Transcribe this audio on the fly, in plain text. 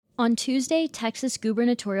On Tuesday, Texas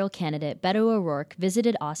gubernatorial candidate Beto O'Rourke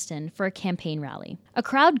visited Austin for a campaign rally. A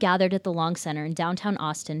crowd gathered at the Long Center in downtown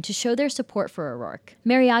Austin to show their support for O'Rourke.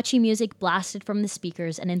 Mariachi music blasted from the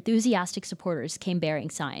speakers and enthusiastic supporters came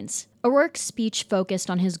bearing signs. O'Rourke's speech focused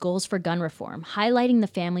on his goals for gun reform, highlighting the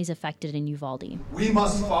families affected in Uvalde. We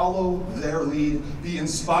must follow their lead, be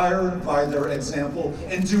inspired by their example,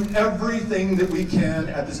 and do everything that we can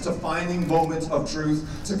at this defining moment of truth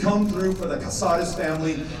to come through for the Casares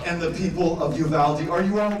family and the people of Uvalde. Are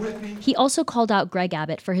you all with me? He also called out Greg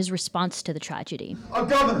Abbott for his response to the tragedy. A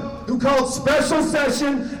governor who called special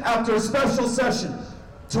session after special session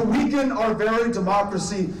to weaken our very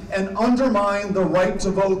democracy and undermine the right to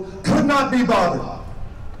vote could not be bothered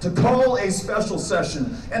to call a special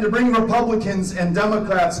session and to bring Republicans and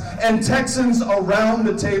Democrats and Texans around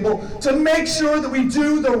the table to make sure that we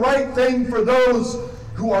do the right thing for those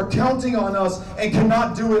who are counting on us and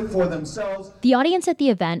cannot do it for themselves. The audience at the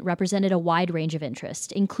event represented a wide range of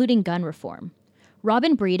interests, including gun reform.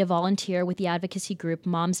 Robin Breed, a volunteer with the advocacy group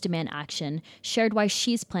Moms Demand Action, shared why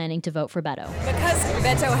she's planning to vote for Beto. Because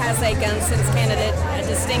Beto has a gun sense candidate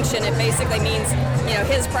distinction, it basically means,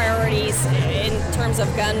 his priorities in terms of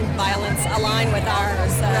gun violence align with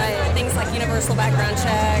ours. Things like universal background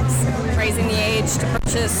checks, raising the age to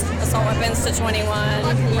purchase assault weapons to 21,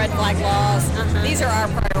 red flag laws. These are our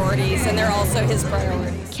priorities, and they're also his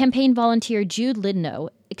priorities. Campaign volunteer Jude Lidno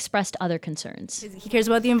expressed other concerns. He cares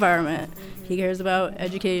about the environment, he cares about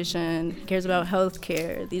education, he cares about health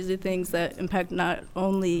care. These are things that impact not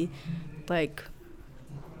only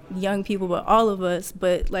young people but all of us,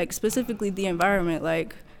 but specifically the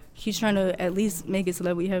environment. He's trying to at least make it so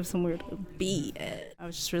that we have somewhere to be at. I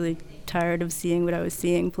was just really tired of seeing what I was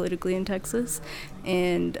seeing politically in Texas,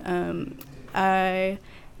 and I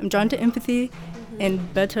am drawn to empathy,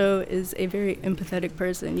 and Beto is a very empathetic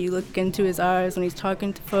person. You look into his eyes when he's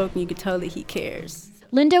talking to folk, and you can tell that he cares.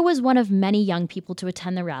 Linda was one of many young people to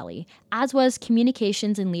attend the rally, as was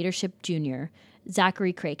Communications and Leadership Junior,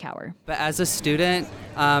 Zachary Krakauer. But as a student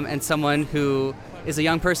and someone who is a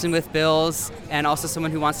young person with bills and also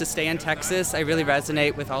someone who wants to stay in Texas, I really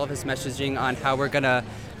resonate with all of his messaging on how we're going to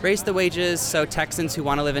raise the wages so Texans who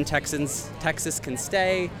want to live in Texas can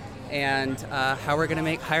stay, and how we're going to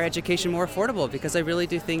make higher education more affordable, because I really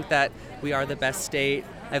do think that we are the best state.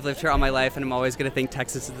 I've lived here all my life, and I'm always going to think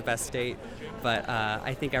Texas is the best state. But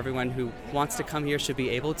I think everyone who wants to come here should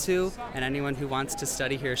be able to, and anyone who wants to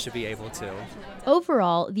study here should be able to.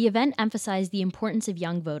 Overall, the event emphasized the importance of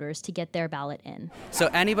young voters to get their ballot in. So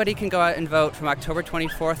anybody can go out and vote from October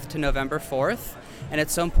 24th to November 4th. And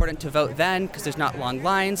it's so important to vote then because there's not long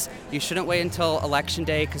lines. You shouldn't wait until Election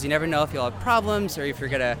Day because you never know if you'll have problems or if you're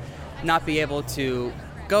going to not be able to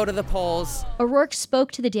go to the polls. O'Rourke spoke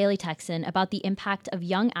to the Daily Texan about the impact of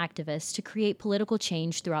young activists to create political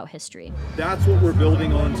change throughout history. That's what we're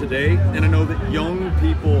building on today, and I know that young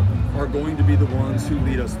people are going to be the ones who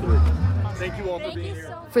lead us through. Thank you all for being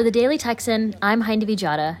here. For the Daily Texan, I'm Hyndavi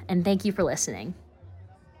Jata, and thank you for listening.